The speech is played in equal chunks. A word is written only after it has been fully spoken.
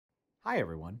Hi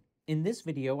everyone. In this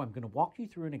video, I'm going to walk you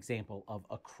through an example of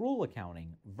accrual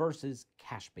accounting versus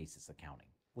cash basis accounting.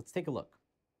 Let's take a look.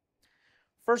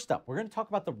 First up, we're going to talk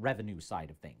about the revenue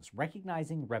side of things,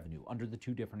 recognizing revenue under the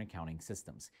two different accounting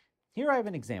systems. Here I have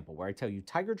an example where I tell you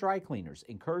Tiger Dry Cleaners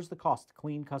incurs the cost to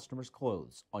clean customers'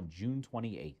 clothes on June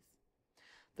 28th.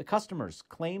 The customers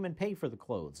claim and pay for the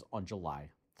clothes on July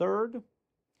 3rd.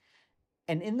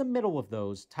 And in the middle of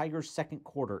those, Tiger's second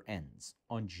quarter ends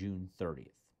on June 30th.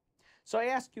 So I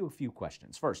ask you a few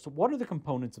questions. First, what are the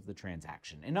components of the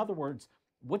transaction? In other words,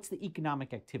 what's the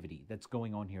economic activity that's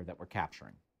going on here that we're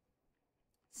capturing?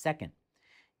 Second,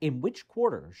 in which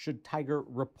quarter should Tiger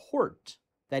report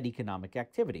that economic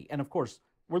activity? And of course,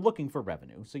 we're looking for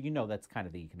revenue, so you know that's kind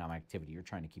of the economic activity you're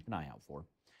trying to keep an eye out for.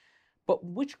 But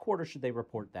which quarter should they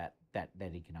report that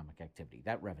economic activity,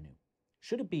 that revenue?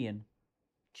 Should it be in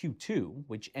Q2,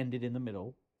 which ended in the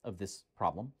middle of this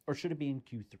problem, or should it be in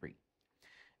Q3?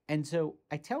 And so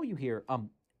I tell you here,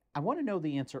 I want to know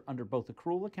the answer under both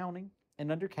accrual accounting and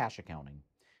under cash accounting.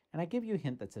 And I give you a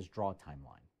hint that says draw a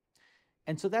timeline.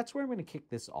 And so that's where I'm going to kick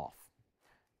this off.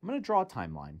 I'm going to draw a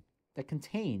timeline that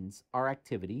contains our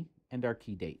activity and our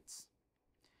key dates.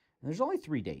 And there's only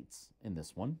 3 dates in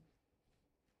this one.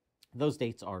 Those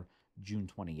dates are June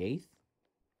 28th,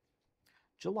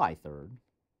 July 3rd.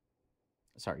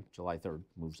 Sorry, July 3rd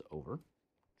moves over,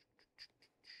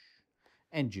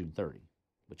 and June 30,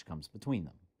 which comes between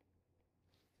them.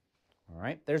 All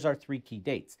right, there's our 3 key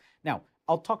dates. Now,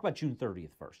 I'll talk about June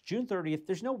 30th first. June 30th,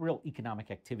 there's no real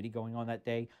economic activity going on that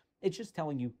day. It's just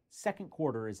telling you second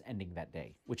quarter is ending that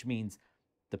day, which means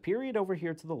the period over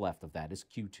here to the left of that is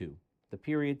Q2. The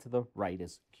period to the right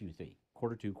is Q3,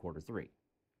 quarter 2, quarter 3.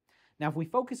 Now, if we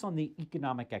focus on the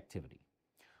economic activity,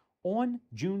 on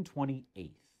June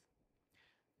 28th,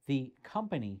 the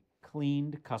company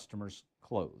cleaned customers'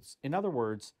 clothes. In other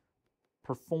words,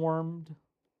 performed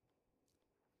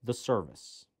the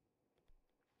service.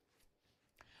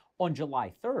 On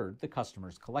July 3rd, the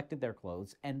customers collected their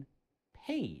clothes and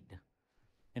paid.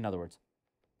 In other words,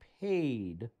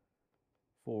 paid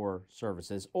for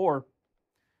services, or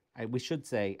we should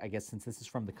say, I guess since this is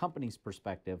from the company's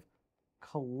perspective,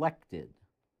 collected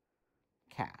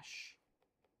cash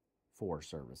for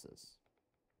services.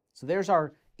 So there's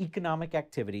our economic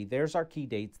activity, there's our key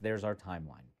dates, there's our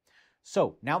timeline.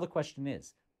 So now the question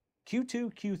is,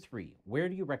 Q2, Q3, where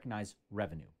do you recognize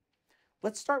revenue?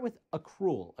 Let's start with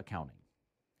accrual accounting.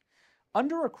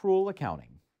 Under accrual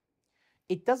accounting,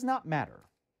 it does not matter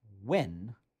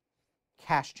when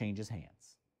cash changes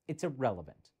hands. It's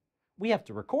irrelevant. We have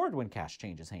to record when cash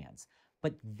changes hands,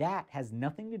 but that has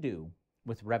nothing to do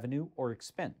with revenue or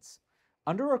expense.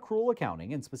 Under accrual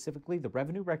accounting, and specifically the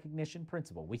revenue recognition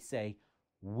principle, we say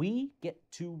we get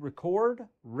to record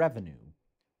revenue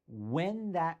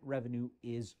when that revenue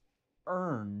is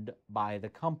earned by the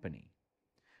company.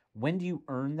 When do you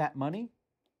earn that money?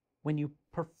 When you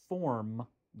perform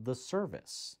the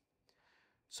service.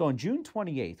 So on June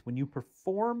 28th, when you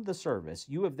perform the service,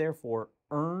 you have therefore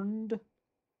earned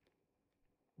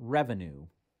revenue,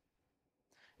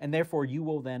 and therefore you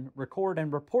will then record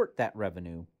and report that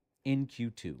revenue in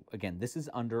Q2. Again, this is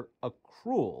under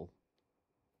accrual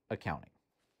accounting.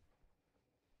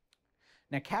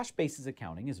 Now, cash basis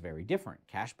accounting is very different.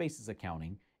 Cash basis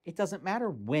accounting, it doesn't matter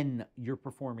when you're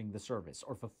performing the service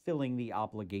or fulfilling the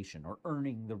obligation or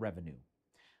earning the revenue.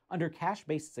 Under cash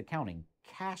basis accounting,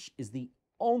 cash is the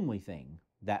only thing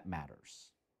that matters.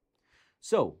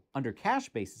 So, under cash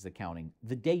basis accounting,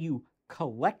 the day you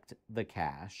collect the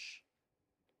cash,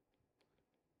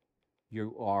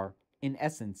 you are in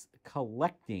essence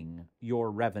collecting your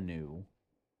revenue,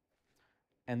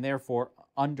 and therefore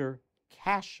under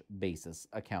cash basis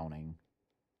accounting,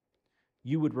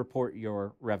 you would report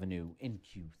your revenue in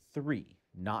Q3,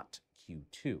 not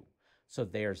Q2. So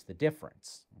there's the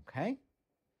difference, okay?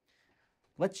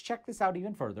 Let's check this out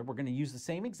even further. We're going to use the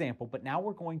same example, but now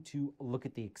we're going to look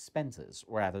at the expenses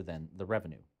rather than the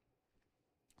revenue.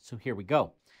 So here we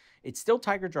go. It's still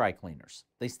Tiger Dry Cleaners.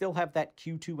 They still have that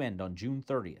Q2 end on June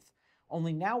 30th.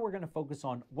 Only now we're going to focus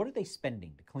on what are they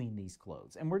spending to clean these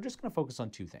clothes. And we're just going to focus on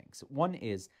 2 things. One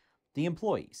is the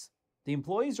employees. The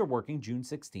employees are working June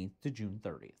 16th to June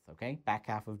 30th, okay? Back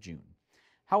half of June.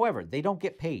 However, they don't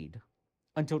get paid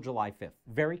until July 5th.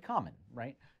 Very common,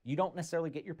 right? You don't necessarily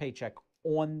get your paycheck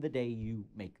on the day you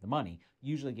make the money.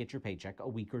 You usually get your paycheck a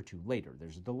week or 2 later.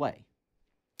 There's a delay.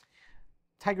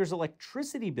 Tiger's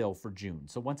electricity bill for June,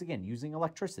 so once again, using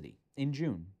electricity in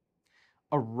June,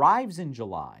 arrives in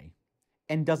July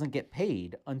and doesn't get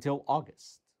paid until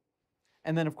August.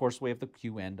 And then, of course, we have the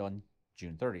Q end on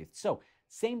June 30th. So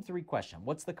Same three question.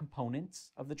 What's the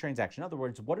components of the transaction? In other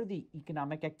words, what are the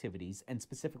economic activities, and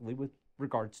specifically with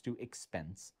regards to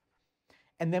expense?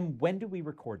 And then when do we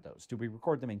record those? Do we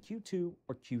record them in Q2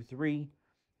 or Q3?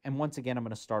 And once again, I'm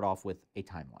going to start off with a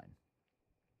timeline.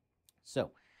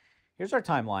 So here's our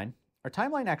timeline. Our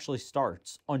timeline actually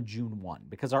starts on June 1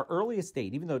 because our earliest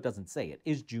date, even though it doesn't say it,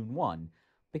 is June 1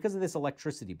 because of this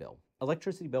electricity bill.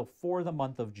 Electricity bill for the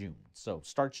month of June. So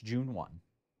starts June 1.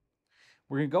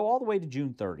 We're going to go all the way to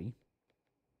June 30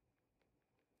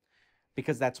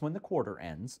 because that's when the quarter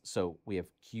ends. So we have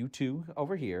Q2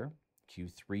 over here,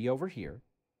 Q3 over here.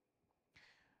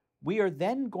 We are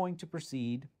then going to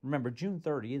proceed, remember June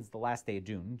 30 is the last day of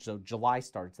June, so July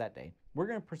starts that day. We're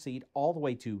going to proceed all the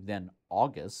way to then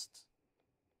August.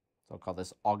 So I'll call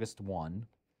this August 1.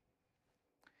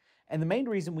 And the main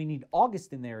reason we need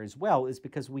August in there as well is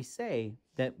because we say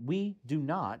that we do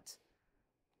not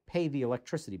pay the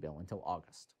electricity bill until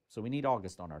August. So we need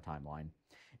August on our timeline.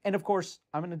 And of course,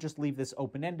 I'm going to just leave this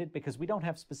open-ended because we don't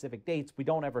have specific dates. We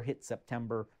don't ever hit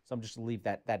September. So I'm just going to leave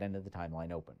that end of the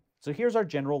timeline open. So here's our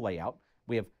general layout.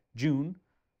 We have June,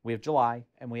 we have July,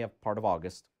 and we have part of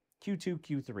August. Q2,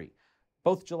 Q3.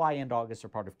 Both July and August are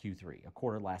part of Q3. A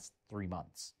quarter lasts 3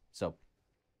 months. So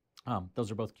those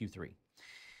are both Q3.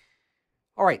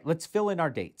 All right, let's fill in our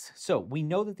dates. So we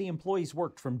know that the employees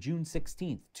worked from June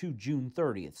 16th to June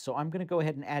 30th. So I'm going to go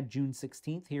ahead and add June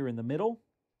 16th here in the middle.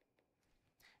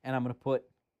 And I'm going to put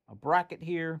a bracket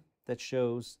here that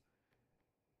shows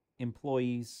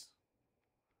employees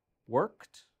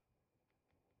worked.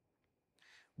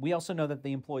 We also know that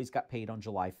the employees got paid on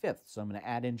July 5th. So I'm going to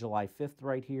add in July 5th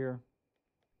right here.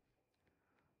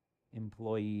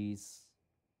 Employees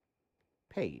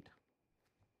paid.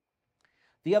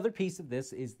 The other piece of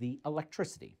this is the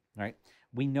electricity, right?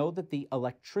 We know that the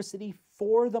electricity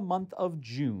for the month of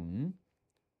June,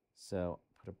 so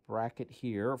put a bracket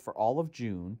here for all of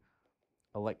June,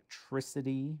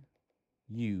 electricity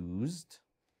used.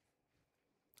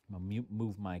 I'm going to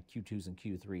move my Q2s and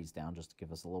Q3s down just to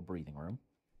give us a little breathing room.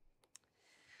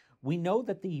 We know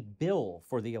that the bill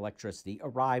for the electricity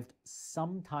arrived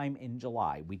sometime in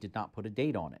July. We did not put a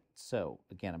date on it. So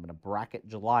again, I'm going to bracket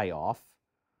July off.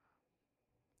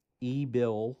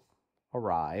 E-bill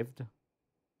arrived,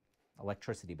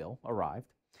 electricity bill arrived.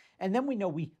 And then we know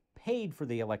we paid for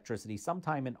the electricity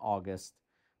sometime in August.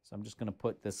 So I'm just going to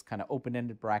put this kind of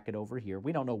open-ended bracket over here.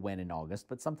 We don't know when in August,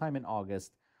 but sometime in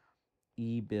August,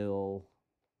 e-bill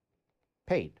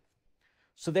paid.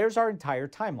 So there's our entire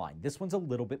timeline. This one's a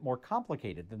little bit more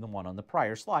complicated than the one on the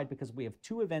prior slide because we have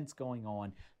two events going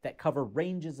on that cover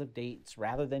ranges of dates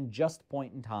rather than just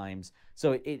point in times.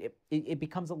 So it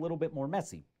becomes a little bit more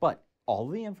messy, but all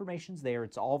of the information's there.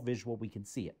 It's all visual. We can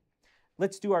see it.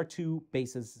 Let's do our two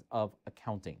bases of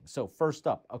accounting. So first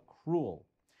up, accrual.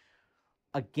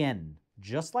 Again,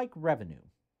 just like revenue,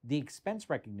 the expense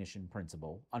recognition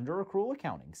principle under accrual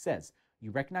accounting says you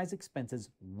recognize expenses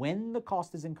when the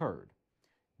cost is incurred,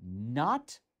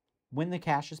 not when the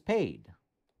cash is paid.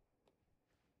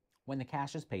 When the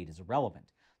cash is paid is irrelevant.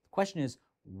 The question is,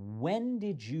 when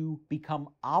did you become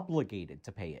obligated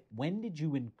to pay it? When did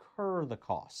you incur the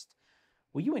cost?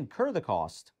 Well, you incur the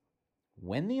cost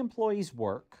when the employees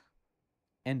work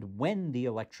and when the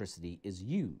electricity is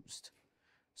used.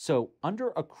 So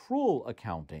under accrual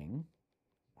accounting,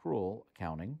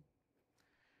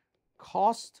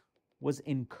 cost was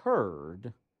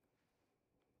incurred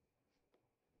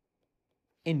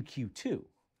in Q2.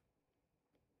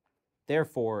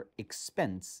 Therefore,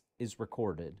 expense is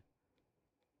recorded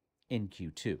in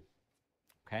Q2.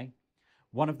 Okay?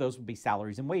 One of those would be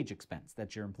salaries and wage expense.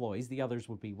 That's your employees. The others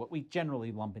would be what we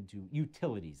generally lump into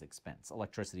utilities expense.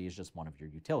 Electricity is just one of your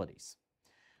utilities.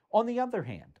 On the other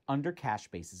hand, under cash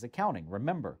basis accounting,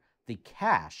 remember, the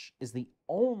cash is the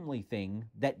only thing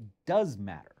that does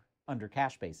matter under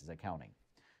cash basis accounting.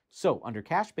 So under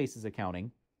cash basis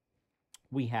accounting,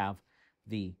 we have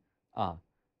the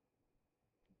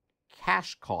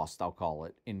cash cost, I'll call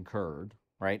it, incurred,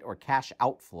 right? Or cash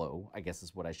outflow, I guess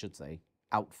is what I should say,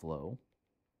 outflow.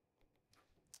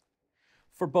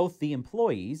 For both the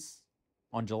employees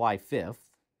on July 5th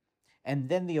and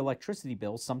then the electricity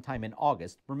bill sometime in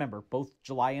August. Remember, both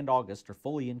July and August are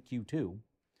fully in Q2.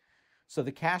 So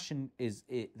the cash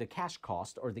the cash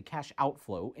cost or the cash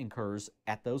outflow incurs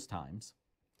at those times.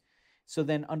 So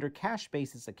then under cash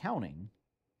basis accounting,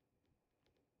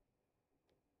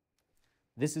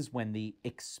 this is when the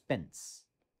expense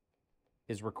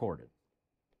is recorded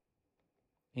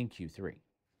in Q3,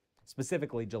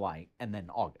 specifically July and then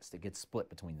August. It gets split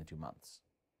between the 2 months.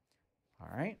 All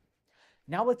right.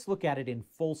 Now let's look at it in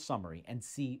full summary and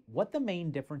see what the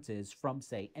main difference is from,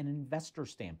 say, an investor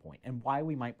standpoint and why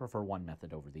we might prefer one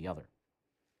method over the other.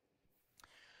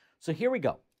 So here we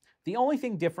go. The only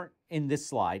thing different in this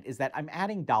slide is that I'm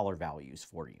adding dollar values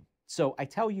for you. So I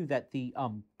tell you that the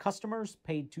customers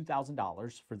paid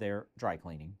 $2,000 for their dry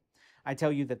cleaning. I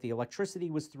tell you that the electricity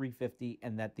was $350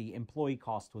 and that the employee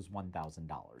cost was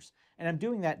 $1,000. And I'm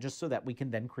doing that just so that we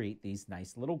can then create these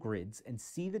nice little grids and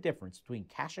see the difference between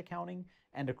cash accounting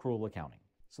and accrual accounting.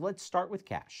 So let's start with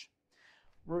cash.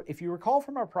 If you recall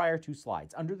from our prior two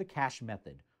slides, under the cash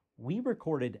method, we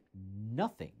recorded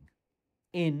nothing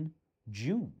in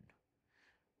June.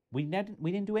 We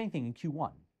didn't do anything in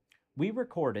Q1. We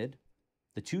recorded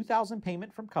the $2,000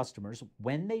 payment from customers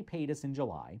when they paid us in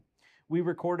July. We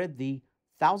recorded the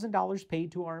 $1,000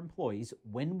 paid to our employees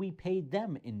when we paid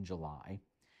them in July.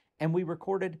 And we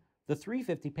recorded the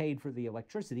 $350 paid for the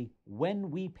electricity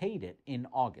when we paid it in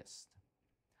August.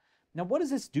 Now, what does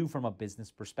this do from a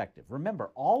business perspective?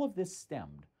 Remember, all of this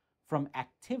stemmed from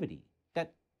activity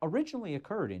that originally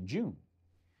occurred in June.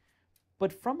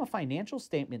 But from a financial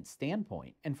statement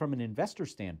standpoint and from an investor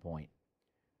standpoint,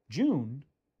 June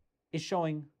is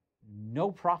showing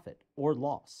no profit or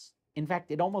loss. In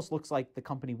fact, it almost looks like the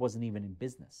company wasn't even in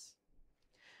business.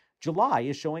 July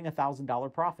is showing a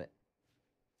 $1,000 profit.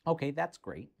 Okay, that's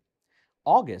great.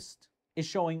 August is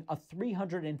showing a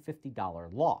 $350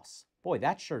 loss. Boy,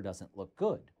 that sure doesn't look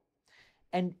good.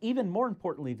 And even more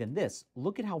importantly than this,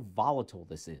 look at how volatile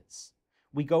this is.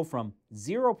 We go from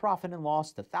zero profit and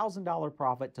loss to $1,000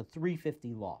 profit to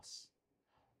 $350 loss.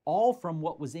 All from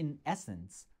what was in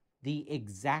essence the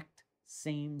exact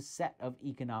same set of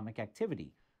economic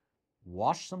activity.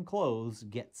 Wash some clothes,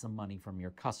 get some money from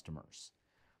your customers.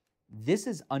 This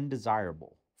is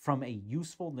undesirable from a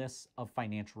usefulness of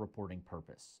financial reporting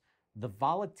purpose. The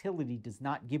volatility does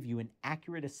not give you an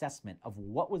accurate assessment of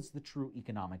what was the true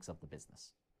economics of the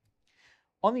business.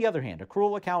 On the other hand,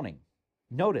 accrual accounting.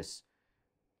 Notice,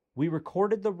 we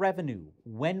recorded the revenue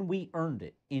when we earned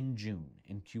it in June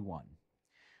in Q1.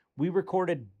 We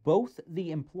recorded both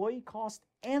the employee cost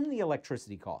and the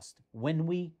electricity cost when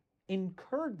we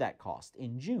incurred that cost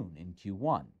in June in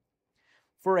Q1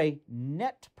 for a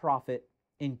net profit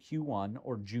in Q1,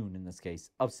 or June in this case,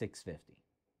 of $650.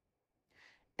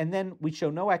 And then we show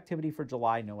no activity for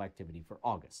July, no activity for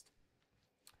August.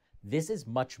 This is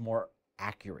much more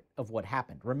accurate of what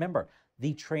happened. Remember,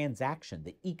 the transaction,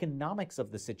 the economics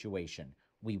of the situation,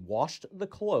 we washed the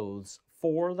clothes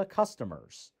for the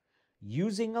customers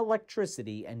using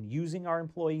electricity and using our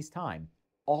employees' time,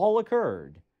 all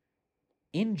occurred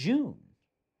in June.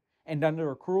 And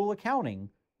under accrual accounting,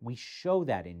 we show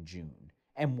that in June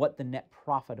and what the net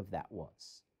profit of that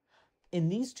was. In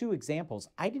these two examples,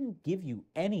 I didn't give you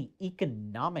any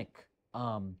economic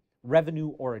revenue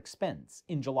or expense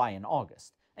in July and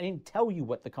August. I didn't tell you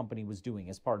what the company was doing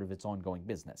as part of its ongoing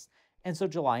business. And so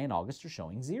July and August are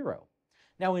showing zero.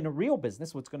 Now, in a real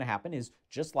business, what's going to happen is,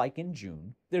 just like in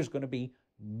June, there's going to be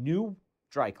new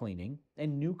dry cleaning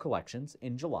and new collections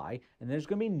in July, and there's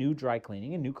going to be new dry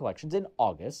cleaning and new collections in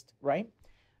August, right?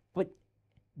 But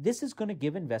this is going to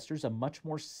give investors a much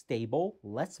more stable,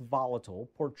 less volatile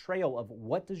portrayal of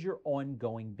what does your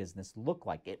ongoing business look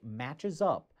like. It matches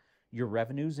up your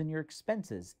revenues and your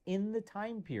expenses in the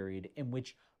time period in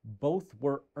which both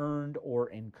were earned or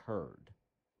incurred.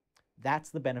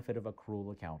 That's the benefit of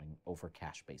accrual accounting over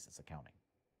cash basis accounting.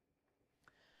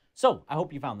 So I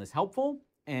hope you found this helpful,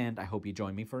 and I hope you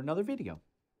join me for another video.